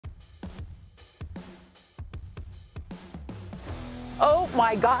Oh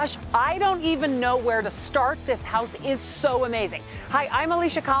my gosh, I don't even know where to start. This house is so amazing. Hi, I'm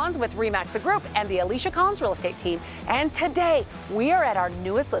Alisha Collins with Remax the Group and the Alisha Collins Real Estate Team. And today we are at our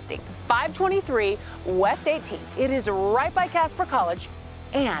newest listing, 523 West 18th. It is right by Casper College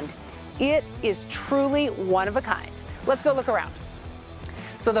and it is truly one of a kind. Let's go look around.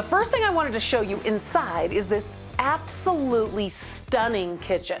 So the first thing I wanted to show you inside is this absolutely stunning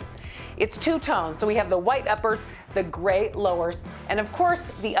kitchen. It's two-tone, so we have the white uppers, the gray lowers, and of course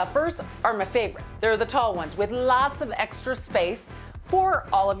the uppers are my favorite. They're the tall ones with lots of extra space for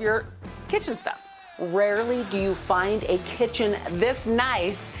all of your kitchen stuff. Rarely do you find a kitchen this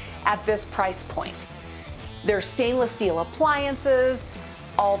nice at this price point. There's stainless steel appliances,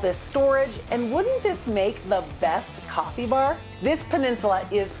 all this storage, and wouldn't this make the best coffee bar? This peninsula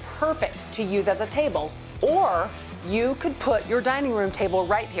is perfect to use as a table, or you could put your dining room table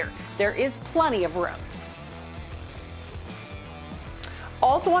right here. There is plenty of room.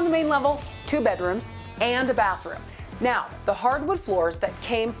 Also on the main level, 2 bedrooms and a bathroom. Now, the hardwood floors that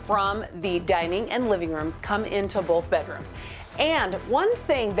came from the dining and living room come into both bedrooms. And one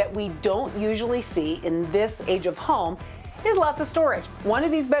thing that we don't usually see in this age of home is lots of storage. One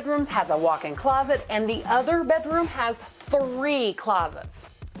of these bedrooms has a walk-in closet and the other bedroom has 3 closets.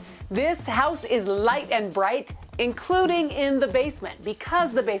 This house is light and bright, including in the basement,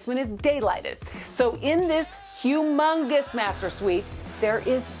 because the basement is daylighted. So in this humongous master suite, there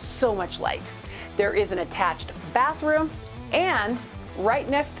is so much light. There is an attached bathroom, and right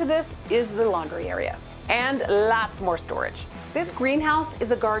next to this is the laundry area, and lots more storage. This greenhouse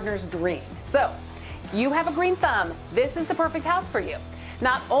is a gardener's dream. So if you have a green thumb, this is the perfect house for you.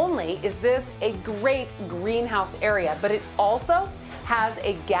 Not only is this a great greenhouse area, but it also has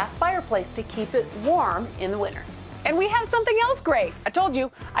a gas fireplace to keep it warm in the winter. And we have something else great. I told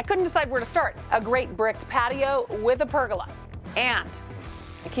you, I couldn't decide where to start. A great bricked patio with a pergola. And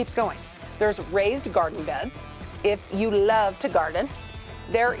it keeps going. There's raised garden beds if you love to garden.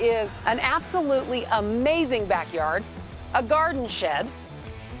 There is an absolutely amazing backyard, a garden shed.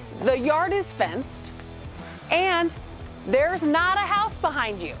 The yard is fenced, and there's not a house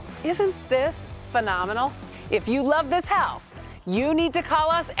behind you. Isn't this phenomenal? If you love this house, you need to call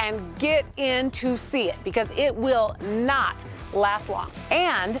us and get in to see it, because it will not last long.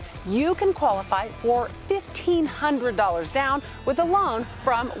 And you can qualify for $1,500 down with a loan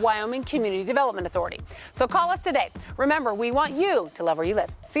from Wyoming Community Development Authority. So call us today. Remember, we want you to love where you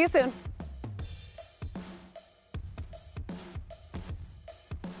live. See you soon.